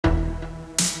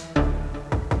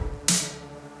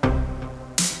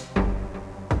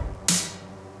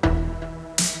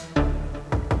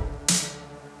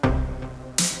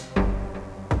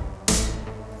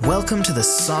Welcome to the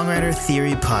Songwriter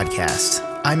Theory Podcast.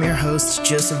 I'm your host,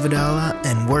 Joseph Vidala,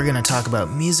 and we're going to talk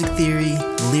about music theory,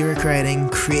 lyric writing,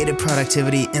 creative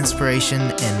productivity, inspiration,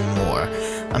 and more.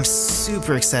 I'm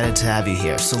super excited to have you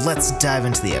here, so let's dive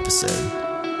into the episode.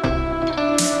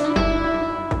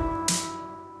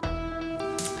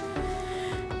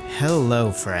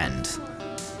 Hello, friend.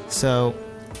 So,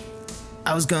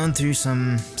 I was going through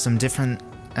some different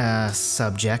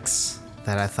subjects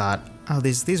that I thought,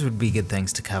 these would be good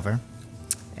things to cover.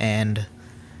 And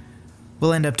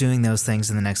we'll end up doing those things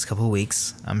in the next couple of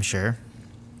weeks, I'm sure.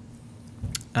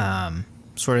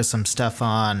 Sort of some stuff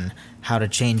on how to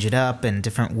change it up and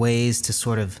different ways to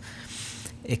sort of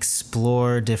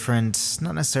explore different,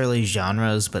 not necessarily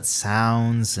genres, but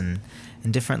sounds and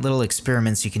different little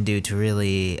experiments you can do to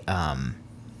really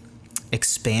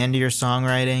expand your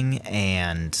songwriting,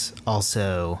 and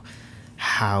also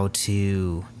how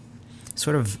to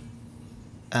sort of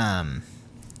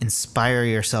inspire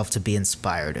yourself to be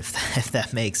inspired, if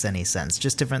that makes any sense.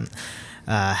 Just different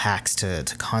hacks to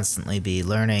constantly be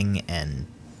learning and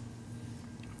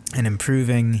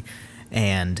improving,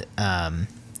 and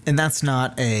that's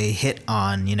not a hit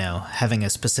on, having a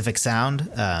specific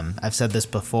sound. I've said this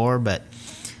before, but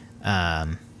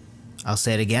I'll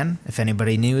say it again if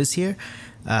anybody new is here.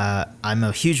 I'm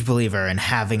a huge believer in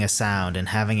having a sound and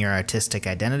having your artistic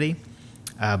identity.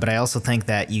 But I also think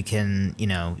that you can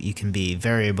be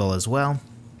variable as well.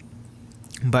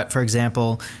 But for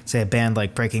example, say a band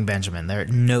like Breaking Benjamin, they're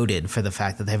noted for the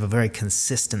fact that they have a very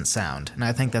consistent sound. And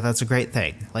I think that that's a great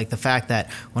thing. Like the fact that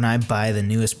when I buy the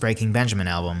newest Breaking Benjamin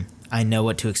album, I know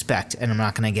what to expect, and I'm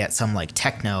not going to get some like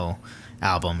techno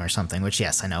album or something, which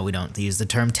yes, I know we don't use the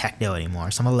term techno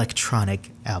anymore, some electronic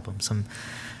album, some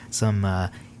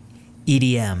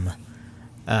EDM,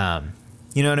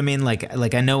 you know what I mean?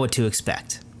 Like I know what to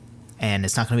expect, and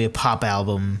it's not going to be a pop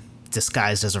album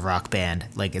disguised as a rock band.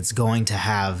 Like, it's going to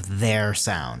have their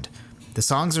sound. The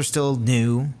songs are still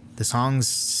new. The songs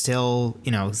still,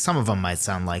 some of them might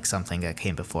sound like something that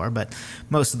came before, but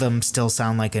most of them still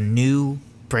sound like a new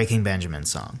Breaking Benjamin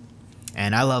song.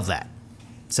 And I love that.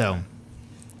 So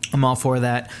I'm all for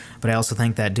that, but I also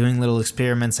think that doing little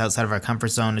experiments outside of our comfort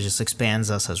zone just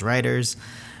expands us as writers.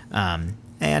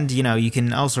 And, you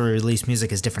can also release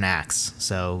music as different acts.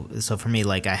 So for me,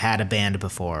 like, I had a band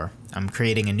before. I'm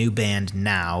creating a new band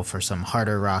now for some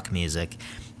harder rock music.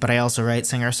 But I also write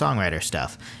singer-songwriter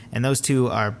stuff. And those two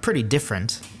are pretty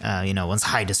different. One's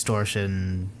high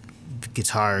distortion,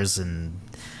 guitars, and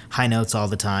high notes all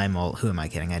the time. Well, who am I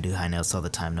kidding? I do high notes all the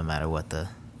time no matter what the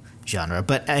genre.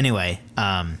 But anyway,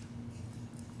 but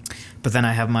then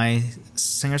I have my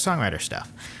singer-songwriter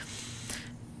stuff.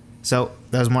 So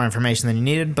that was more information than you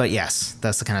needed, but yes,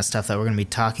 that's the kind of stuff that we're going to be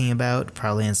talking about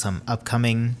probably in some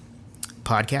upcoming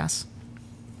podcasts.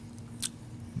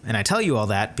 And I tell you all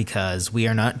that because we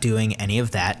are not doing any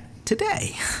of that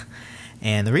today.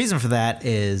 And the reason for that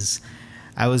is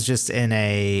I was just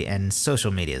and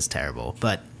social media is terrible,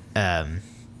 but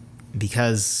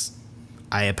because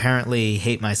I apparently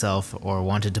hate myself or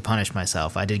wanted to punish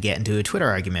myself, I did get into a Twitter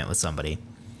argument with somebody.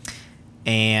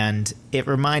 And it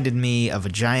reminded me of a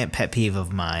giant pet peeve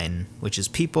of mine, which is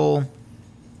people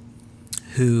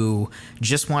who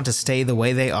just want to stay the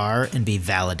way they are and be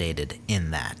validated in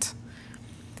that.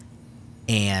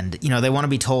 And, they want to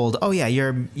be told, oh yeah,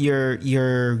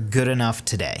 you're good enough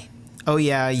today. Oh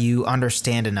yeah, you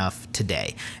understand enough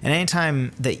today. And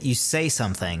anytime that you say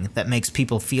something that makes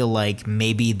people feel like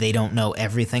maybe they don't know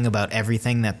everything about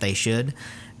everything that they should,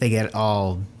 they get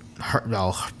all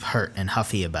hurt and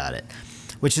huffy about it,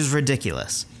 which is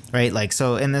ridiculous, right? Like,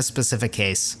 so in this specific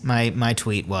case, my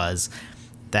tweet was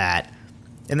that,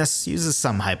 and this uses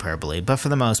some hyperbole, but for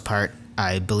the most part,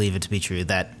 I believe it to be true,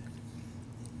 that,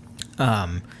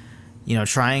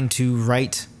 trying to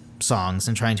write songs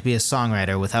and trying to be a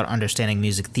songwriter without understanding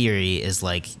music theory is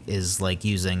like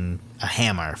using a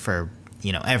hammer for,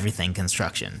 everything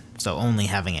construction. So only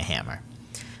having a hammer.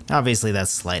 Now, obviously,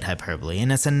 that's slight hyperbole,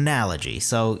 and it's an analogy,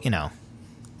 so, can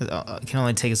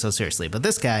only take it so seriously. But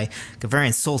this guy got very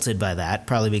insulted by that,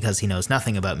 probably because he knows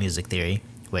nothing about music theory,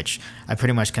 which I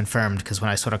pretty much confirmed, because when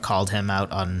I sort of called him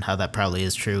out on how that probably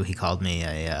is true, he called me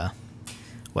I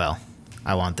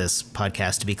want this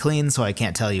podcast to be clean, so I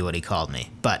can't tell you what he called me.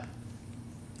 But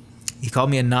he called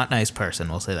me a not nice person,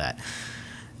 we'll say that.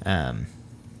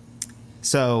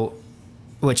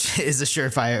 Which is a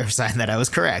surefire sign that I was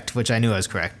correct, which I knew I was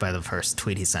correct by the first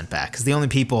tweet he sent back. Because the only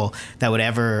people that would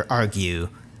ever argue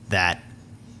that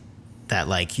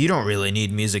like, you don't really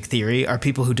need music theory are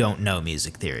people who don't know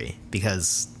music theory.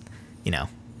 Because,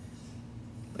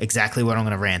 exactly what I'm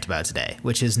going to rant about today,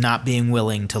 which is not being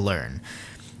willing to learn.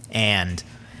 And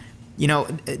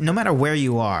no matter where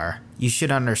you are, you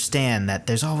should understand that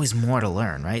there's always more to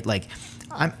learn, right? Like,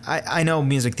 I know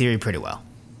music theory pretty well,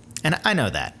 and I know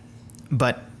that,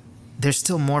 but there's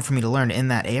still more for me to learn in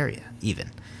that area,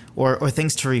 even, or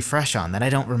things to refresh on that I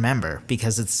don't remember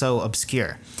because it's so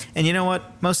obscure. And you know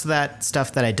what? Most of that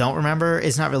stuff that I don't remember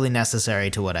is not really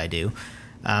necessary to what I do.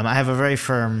 I have a very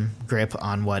firm grip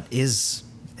on what is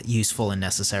useful and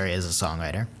necessary as a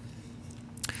songwriter.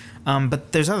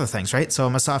 But there's other things, right? So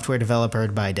I'm a software developer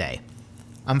by day.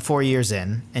 I'm 4 years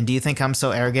in, and do you think I'm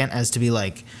so arrogant as to be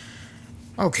like,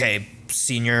 okay,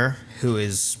 senior who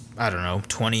is, I don't know,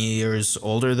 20 years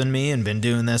older than me and been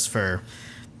doing this for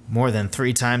more than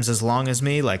 3 times as long as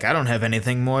me, like, I don't have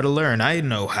anything more to learn. I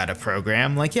know how to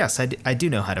program. Like, yes, I do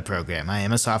know how to program. I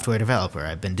am a software developer.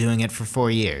 I've been doing it for 4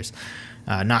 years,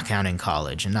 not counting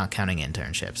college and not counting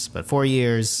internships. But 4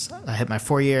 years, I hit my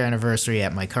 4-year anniversary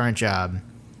at my current job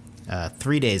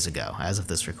 3 days ago, as of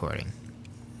this recording.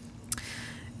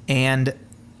 And,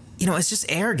 it's just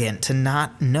arrogant to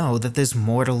not know that there's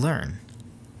more to learn.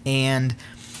 And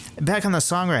back on the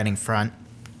songwriting front,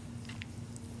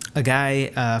 a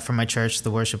guy from my church,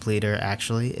 the worship leader,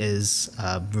 actually, is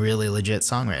a really legit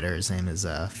songwriter. His name is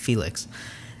Felix.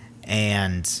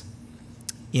 And,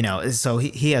 so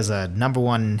he has a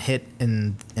 #1 hit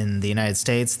in the United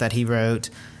States that he wrote.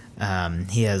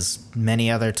 He has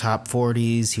many other top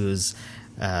 40s. He was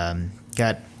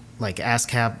got like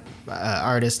ASCAP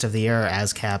Artist of the Year, or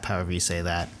ASCAP, however you say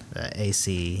that,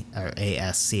 AC or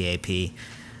ASCAP.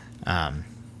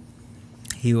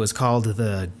 He was called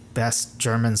the best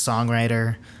German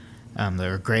songwriter,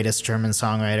 the greatest German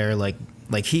songwriter.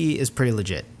 Like he is pretty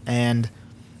legit. And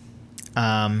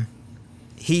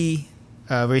he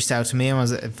reached out to me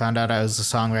and found out I was a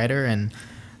songwriter, and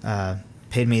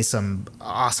paid me some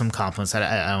awesome compliments.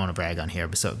 I don't want to brag on here,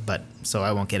 so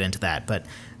I won't get into that. But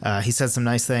he said some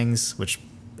nice things, which,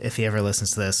 if he ever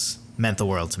listens to this, meant the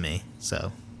world to me.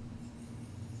 So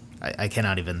I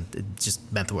cannot even, it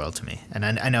just meant the world to me. And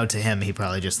I know to him, he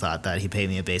probably just thought that he paid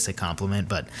me a basic compliment,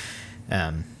 but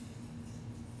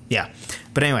yeah.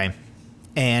 But anyway,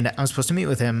 and I'm supposed to meet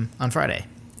with him on Friday.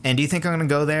 And do you think I'm going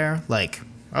to go there like,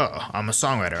 oh, I'm a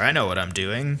songwriter, I know what I'm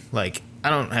doing, like, I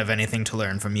don't have anything to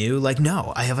learn from you? Like,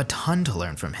 no, I have a ton to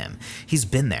learn from him. He's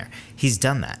been there. He's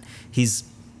done that. He's,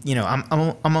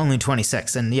 I'm only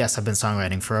 26, and yes, I've been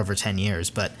songwriting for over 10 years,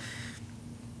 but,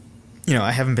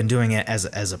 I haven't been doing it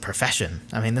as a profession.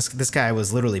 I mean, this guy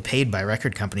was literally paid by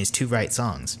record companies to write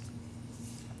songs.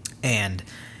 And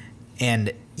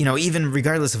even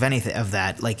regardless of anything of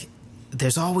that, like,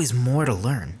 there's always more to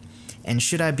learn. And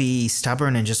should I be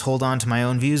stubborn and just hold on to my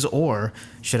own views, or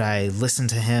should I listen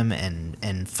to him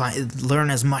and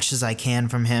learn as much as I can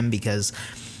from him? Because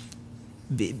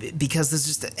there's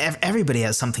just, everybody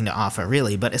has something to offer,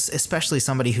 really, but especially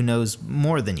somebody who knows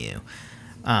more than you.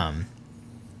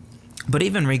 But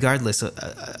even regardless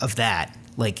of that,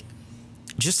 like,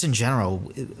 just in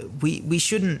general, we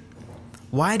shouldn't.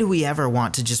 Why do we ever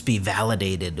want to just be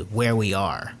validated where we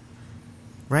are?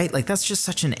 Right? Like, that's just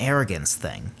such an arrogance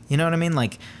thing. You know what I mean?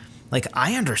 Like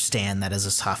I understand that as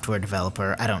a software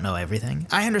developer, I don't know everything.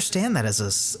 I understand that as a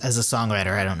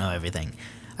songwriter, I don't know everything.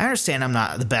 I understand I'm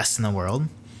not the best in the world.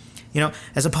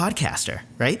 As a podcaster,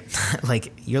 right?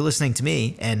 Like, you're listening to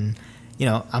me, and,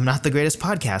 I'm not the greatest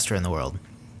podcaster in the world.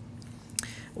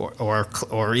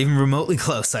 Or even remotely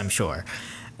close, I'm sure.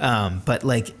 But,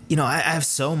 like, I have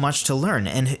so much to learn.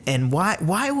 And why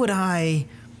would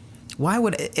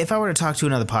if I were to talk to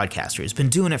another podcaster who's been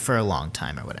doing it for a long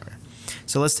time or whatever.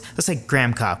 So let's say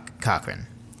Graham Cochran.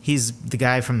 He's the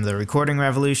guy from the Recording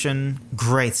Revolution.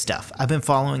 Great stuff. I've been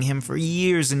following him for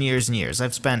years and years and years.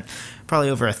 I've spent probably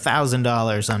over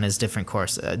 $1,000 on his different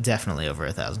courses. Definitely over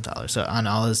 $1,000. So on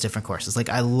all his different courses. Like,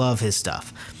 I love his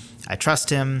stuff. I trust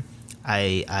him.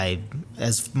 I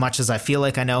as much as I feel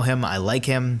like I know him, I like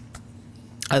him.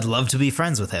 I'd love to be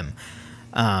friends with him.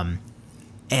 And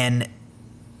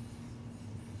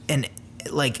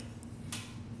like,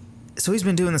 so he's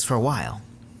been doing this for a while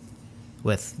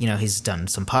with, he's done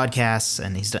some podcasts,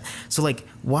 and he's done, so, like,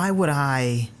 why would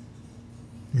I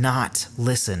not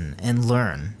listen and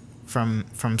learn from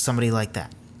somebody like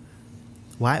that?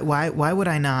 Why would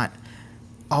I not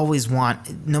always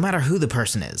want, no matter who the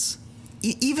person is,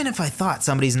 even if I thought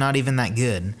somebody's not even that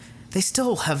good, they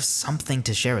still have something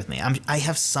to share with me. I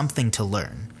have something to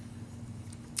learn.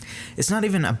 It's not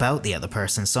even about the other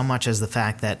person so much as the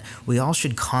fact that we all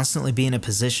should constantly be in a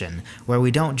position where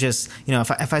we don't just,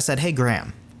 if I said, hey,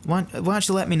 Graham, why don't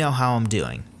you let me know how I'm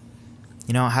doing?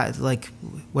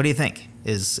 What do you think?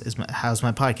 How's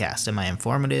my podcast? Am I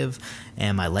informative?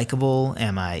 Am I likable?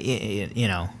 Am I,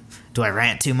 do I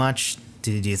rant too much?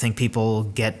 Do you think people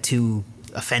get too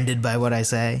offended by what I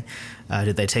say?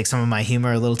 Did they take some of my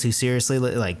humor a little too seriously?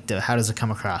 Like, how does it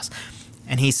come across?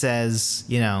 And he says,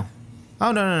 you know,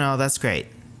 oh, no, that's great.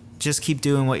 Just keep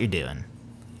doing what you're doing.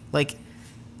 Like,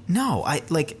 no,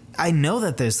 I know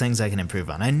that there's things I can improve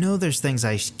on. I know there's things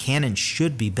I can and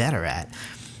should be better at.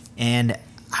 And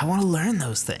I want to learn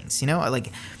those things, you know?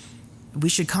 Like, we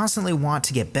should constantly want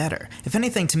to get better. If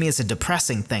anything, to me, it's a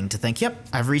depressing thing to think, yep,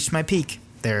 I've reached my peak.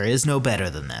 There is no better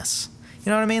than this.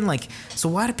 You know what I mean? Like, so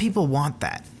why do people want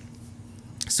that?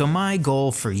 So my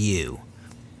goal for you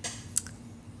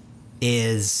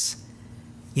is,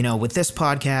 you know, with this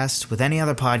podcast, with any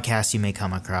other podcast you may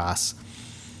come across,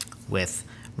 with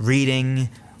reading,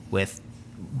 with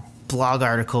blog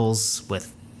articles,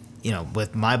 with, you know,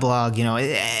 with my blog, you know,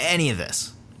 any of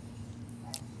this,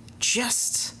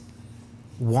 just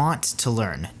want to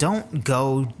learn. Don't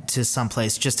go to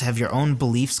someplace just to have your own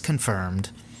beliefs confirmed,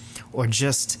 or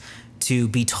just to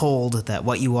be told that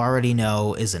what you already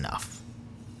know is enough.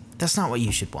 That's not what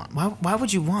you should want. Why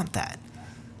would you want that?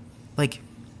 Like,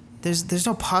 there's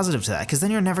no positive to that, because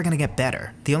then you're never going to get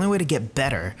better. The only way to get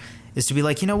better is to be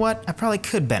like, you know what? I probably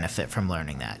could benefit from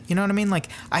learning that. You know what I mean? Like,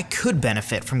 I could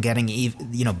benefit from getting,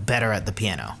 you know, better at the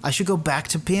piano. I should go back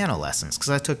to piano lessons, because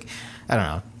I took, I don't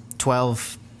know,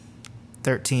 12,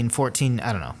 13, 14,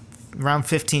 I don't know, around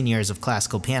 15 years of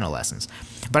classical piano lessons.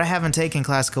 But I haven't taken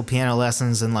classical piano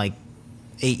lessons in like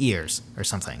 8 years or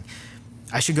something.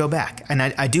 I should go back. And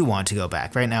I do want to go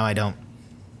back. Right now I don't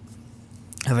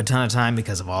have a ton of time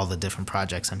because of all the different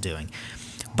projects I'm doing.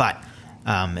 But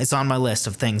it's on my list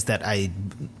of things that I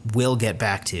will get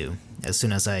back to as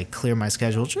soon as I clear my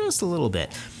schedule just a little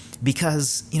bit.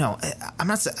 Because, you know,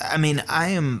 I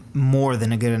am more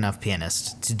than a good enough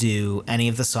pianist to do any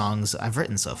of the songs I've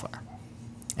written so far.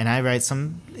 And I write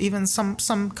some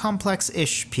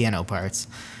complex-ish piano parts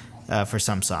for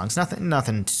some songs.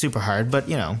 Nothing super hard, but,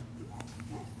 you know,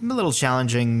 a little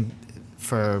challenging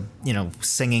for, you know,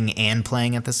 singing and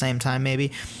playing at the same time,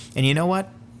 maybe. And you know what?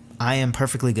 I am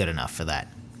perfectly good enough for that.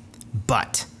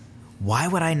 But why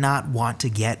would I not want to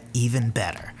get even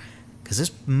better? Because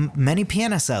there's many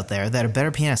pianists out there that are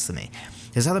better pianists than me.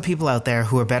 There's other people out there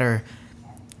who are better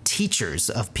teachers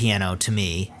of piano to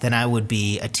me than I would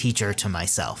be a teacher to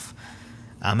myself.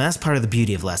 And that's part of the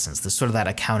beauty of lessons. There's sort of that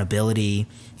accountability.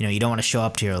 You know, you don't want to show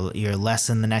up to your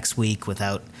lesson the next week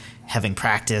without having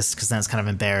practice, because then it's kind of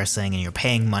embarrassing and you're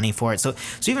paying money for it. So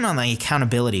even on the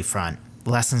accountability front,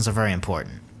 lessons are very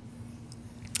important.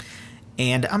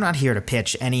 And I'm not here to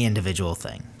pitch any individual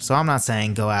thing. So I'm not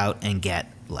saying go out and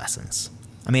get lessons.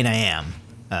 I mean, I am.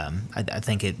 I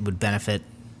think it would benefit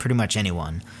pretty much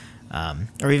anyone.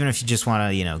 Or even if you just want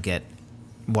to, you know,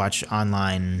 watch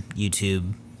online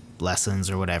YouTube lessons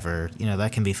or whatever, you know,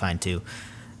 that can be fine too.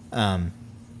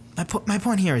 My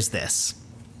point here is this.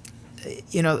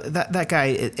 You know, that guy,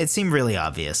 it seemed really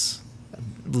obvious,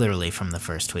 literally from the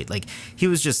first tweet. Like, he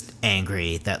was just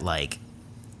angry that, like,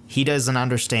 he doesn't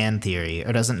understand theory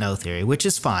or doesn't know theory, which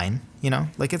is fine, you know?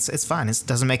 Like, it's fine. It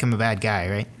doesn't make him a bad guy,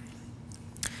 right?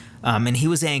 And he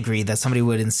was angry that somebody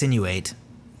would insinuate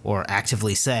or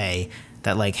actively say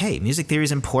that, like, hey, music theory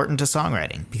is important to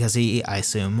songwriting, because he, I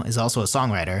assume, is also a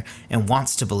songwriter and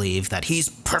wants to believe that he's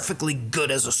perfectly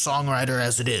good as a songwriter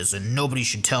as it is, and nobody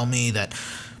should tell me that...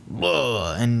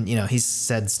 And, you know, he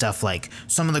said stuff like,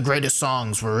 some of the greatest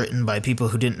songs were written by people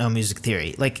who didn't know music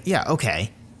theory. Like, yeah,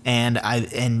 okay. And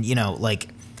you know, like,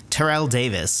 Terrell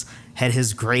Davis had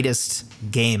his greatest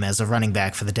game as a running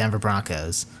back for the Denver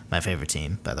Broncos, my favorite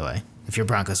team, by the way. If you're a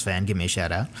Broncos fan, give me a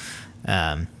shout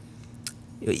out.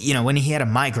 You know, when he had a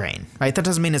migraine, right? That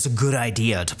doesn't mean it's a good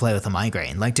idea to play with a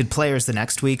migraine. Like, did players the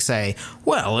next week say,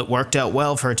 well, it worked out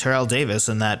well for Terrell Davis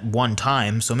in that one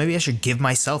time, so maybe I should give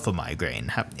myself a migraine,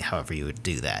 however you would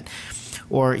do that.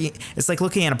 Or it's like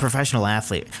looking at a professional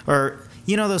athlete. Or,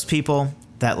 you know, those people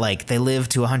that, like, they live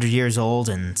to 100 years old,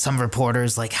 and some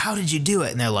reporters, like, how did you do it?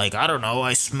 And they're like, I don't know,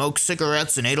 I smoked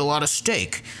cigarettes and ate a lot of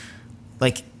steak.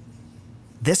 Like,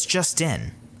 this just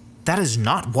in. That is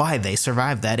not why they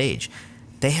survived that age.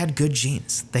 They had good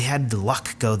genes. They had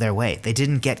luck go their way. They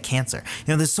didn't get cancer.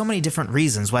 You know, there's so many different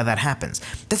reasons why that happens.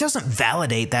 That doesn't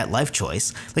validate that life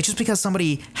choice. Like, just because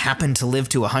somebody happened to live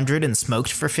to 100 and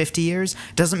smoked for 50 years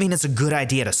doesn't mean it's a good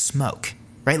idea to smoke,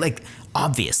 right? Like,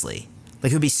 obviously.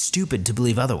 Like, it would be stupid to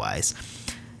believe otherwise.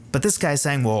 But this guy's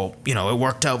saying, well, you know, it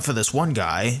worked out for this one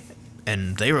guy,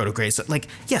 and they wrote a great song. Like,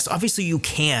 yes, obviously you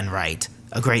can write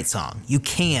a great song. You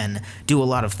can do a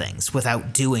lot of things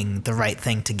without doing the right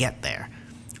thing to get there,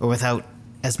 or without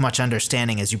as much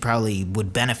understanding as you probably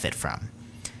would benefit from.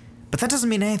 But that doesn't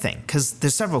mean anything, because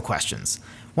there's several questions.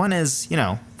 One is, you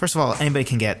know, first of all, anybody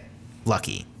can get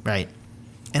lucky, right?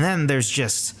 And then there's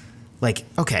just like,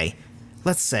 okay,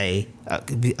 let's say a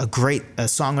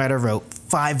songwriter wrote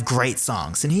 5 great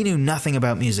songs and he knew nothing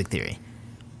about music theory.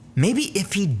 Maybe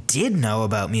if he did know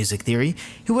about music theory,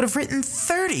 he would have written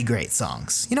 30 great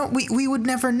songs. You know, we would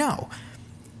never know.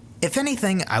 If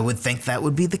anything, I would think that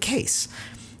would be the case.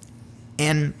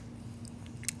 And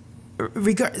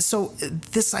so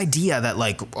this idea that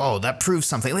like, oh, that proves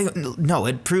something. Like, no,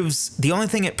 it proves, the only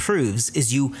thing it proves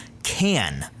is you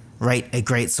can write a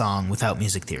great song without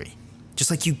music theory. Just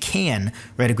like you can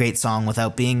write a great song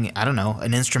without being, I don't know,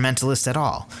 an instrumentalist at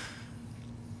all.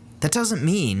 That doesn't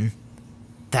mean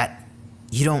that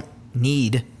you don't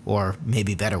need, or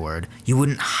maybe better word, you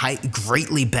wouldn't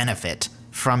greatly benefit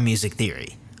from music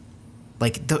theory.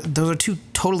 Like, those are two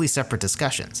totally separate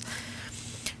discussions.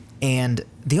 And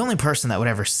the only person that would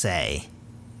ever say,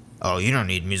 oh, you don't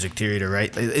need music theory to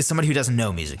write, is somebody who doesn't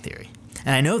know music theory.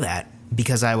 And I know that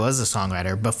because I was a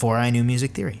songwriter before I knew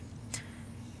music theory.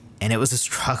 And it was a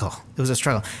struggle. It was a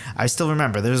struggle. I still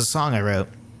remember there was a song I wrote,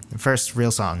 the first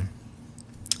real song.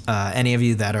 Any of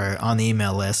you that are on the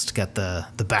email list get the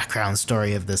background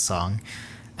story of this song.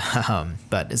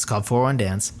 But it's called 4-1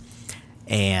 Dance.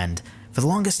 And for the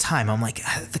longest time, I'm like,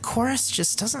 the chorus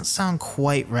just doesn't sound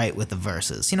quite right with the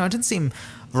verses. You know, it didn't seem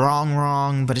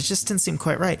wrong, but it just didn't seem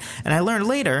quite right. And I learned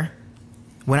later,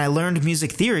 when I learned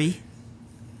music theory,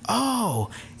 oh,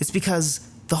 it's because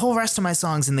the whole rest of my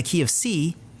song's in the key of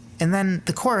C, and then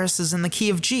the chorus is in the key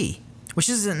of G, which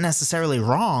isn't necessarily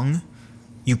wrong.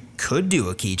 You could do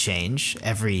a key change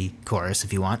every chorus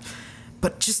if you want,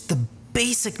 but just the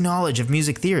basic knowledge of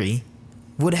music theory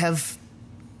would have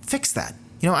fixed that.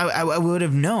 You know, I would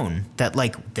have known that,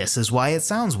 like, this is why it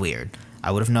sounds weird.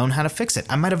 I would have known how to fix it.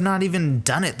 I might have not even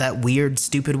done it that weird,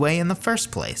 stupid way in the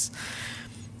first place.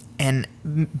 And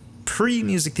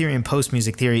pre-music theory and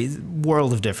post-music theory,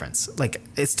 world of difference. Like,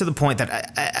 it's to the point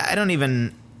that I don't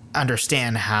even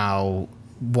understand how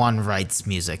one writes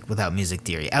music without music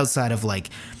theory, outside of, like,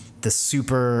 the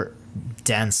super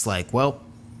dense, like, well,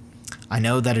 I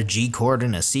know that a G chord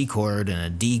and a C chord and a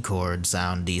D chord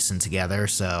sound decent together,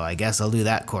 so I guess I'll do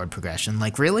that chord progression.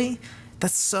 Like, really?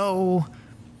 That's so...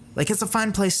 Like, it's a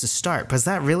fine place to start, but is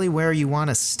that really where you want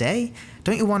to stay?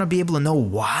 Don't you want to be able to know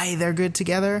why they're good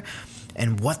together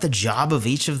and what the job of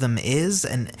each of them is?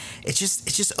 And it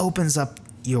just opens up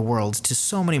your world to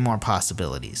so many more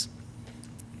possibilities.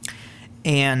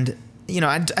 And, you know,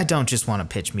 I don't just want to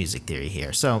pitch music theory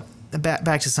here. So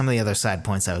back to some of the other side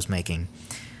points I was making.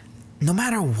 No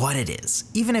matter what it is,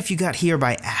 even if you got here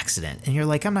by accident and you're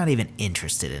like, I'm not even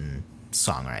interested in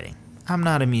songwriting, I'm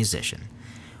not a musician,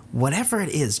 whatever it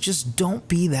is, just don't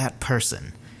be that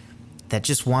person that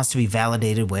just wants to be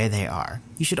validated where they are.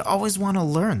 You should always want to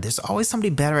learn. There's always somebody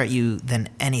better at you than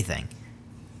anything.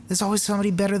 There's always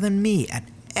somebody better than me at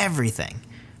everything,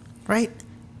 right?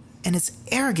 And it's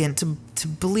arrogant to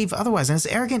believe otherwise, and it's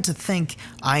arrogant to think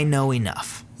I know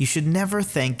enough. You should never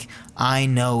think I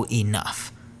know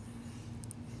enough.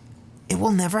 It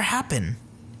will never happen.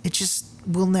 It just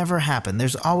will never happen.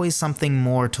 There's always something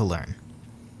more to learn.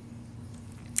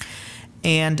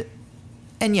 And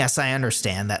yes, I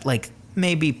understand that, like,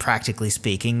 maybe practically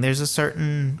speaking, there's a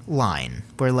certain line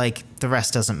where, like, the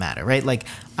rest doesn't matter, right? Like,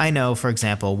 I know, for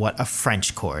example, what a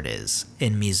French chord is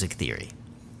in music theory.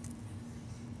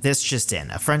 This just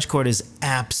in. A French chord is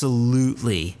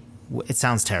absolutely... It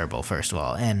sounds terrible, first of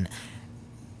all, and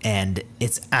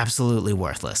it's absolutely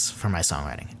worthless for my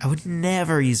songwriting. I would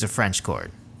never use a French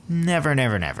chord. Never,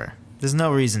 never, never. There's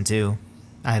no reason to.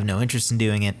 I have no interest in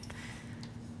doing it.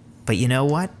 But you know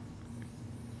what?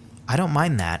 I don't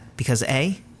mind that because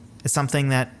A, it's something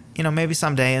that, you know, maybe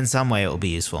someday in some way it will be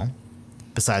useful.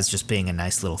 Besides just being a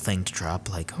nice little thing to drop,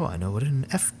 like, oh, I know what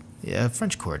a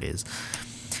French chord is.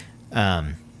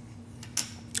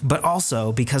 But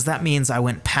also because that means I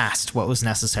went past what was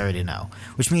necessary to know,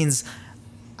 which means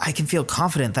I can feel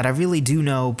confident that I really do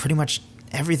know pretty much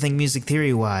everything music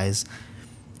theory-wise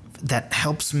that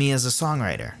helps me as a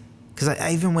songwriter. Because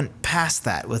I even went past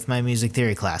that with my music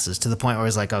theory classes to the point where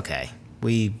it's like, okay,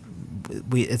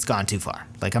 it's gone too far.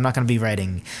 Like, I'm not going to be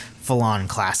writing full-on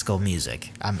classical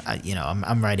music.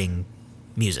 I'm writing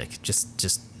music,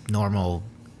 just normal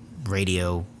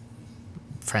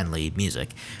radio-friendly music.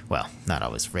 Well, not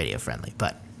always radio-friendly,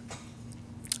 but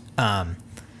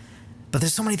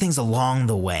there's so many things along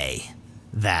the way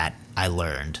that I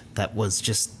learned that was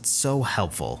just so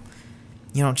helpful.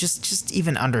 You know, just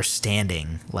even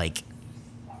understanding, like,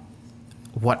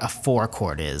 what a 4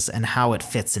 chord is and how it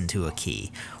fits into a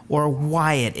key, or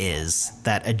why it is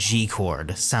that a G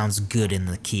chord sounds good in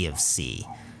the key of C.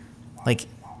 Like,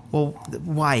 well,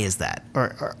 why is that?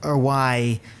 Or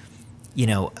why you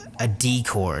know, a D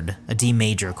chord, a D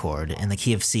major chord in the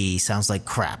key of C sounds like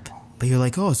crap. But you're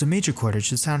like, oh, it's a major chord, it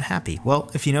should sound happy.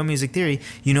 Well, if you know music theory,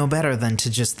 you know better than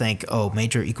to just think, oh,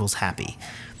 major equals happy.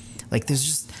 Like, there's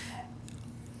just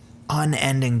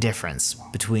unending difference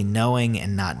between knowing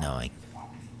and not knowing.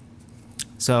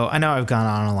 So I know I've gone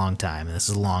on a long time, and this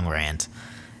is a long rant,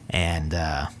 and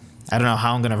I don't know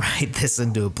how I'm going to write this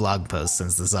into a blog post,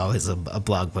 since there's always a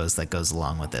blog post that goes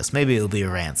along with this. Maybe it'll be a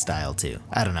rant style too.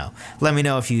 I don't know. Let me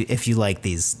know if you like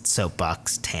these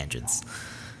soapbox tangents,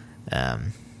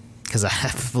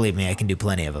 because believe me, I can do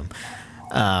plenty of them.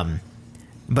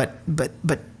 But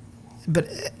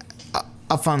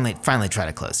I'll finally try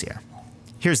to close here.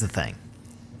 Here's the thing.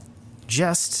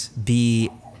 Just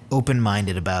be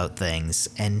open-minded about things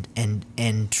and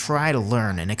try to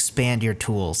learn and expand your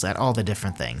tools at all the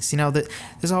different things. You know,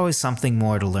 there's always something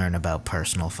more to learn about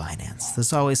personal finance.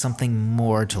 There's always something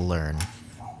more to learn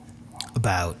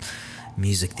about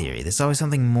music theory. There's always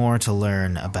something more to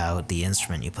learn about the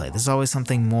instrument you play. There's always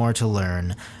something more to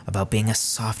learn about being a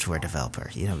software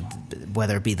developer, you know,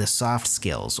 whether it be the soft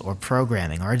skills or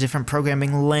programming or a different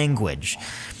programming language.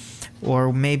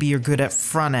 Or maybe you're good at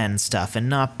front-end stuff and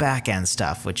not back-end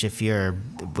stuff, which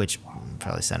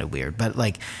probably sounded weird, but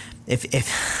like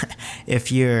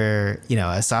if you're, you know,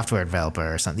 a software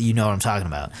developer or something, you know what I'm talking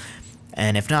about.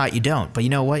 And if not, you don't. But you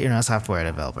know what? You're not a software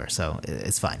developer, so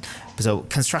it's fine. So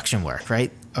construction work,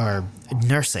 right? Or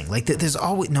nursing. Like, there's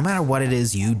always, no matter what it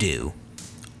is you do,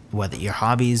 whether your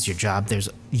hobbies, your job,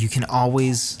 you can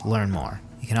always learn more.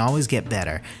 You can always get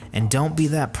better. And don't be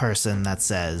that person that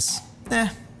says,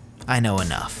 I know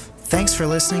enough. Thanks for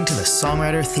listening to the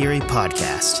Songwriter Theory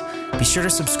Podcast. Be sure to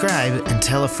subscribe and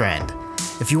tell a friend.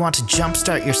 If you want to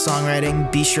jumpstart your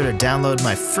songwriting, be sure to download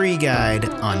my free guide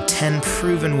on 10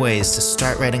 proven ways to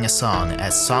start writing a song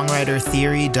at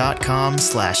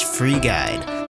songwritertheory.com/free guide.